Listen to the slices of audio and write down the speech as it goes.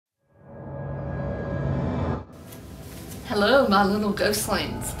Hello, my little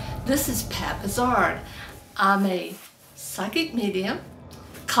ghostlings. This is Pat Bussard. I'm a psychic medium,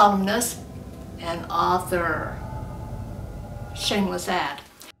 columnist, and author. Shameless ad.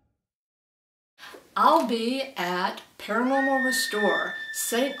 I'll be at Paranormal Restore,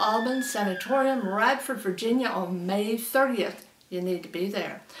 St. Albans Sanatorium, Radford, Virginia on May 30th. You need to be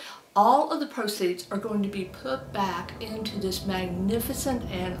there. All of the proceeds are going to be put back into this magnificent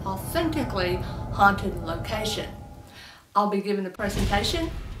and authentically haunted location. I'll be giving a presentation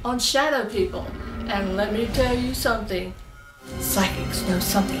on shadow people, and let me tell you something, psychics know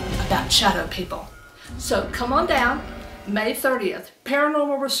something about shadow people. So come on down, May 30th,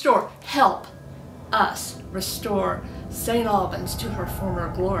 Paranormal Restore. Help us restore St. Albans to her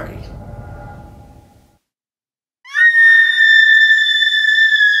former glory.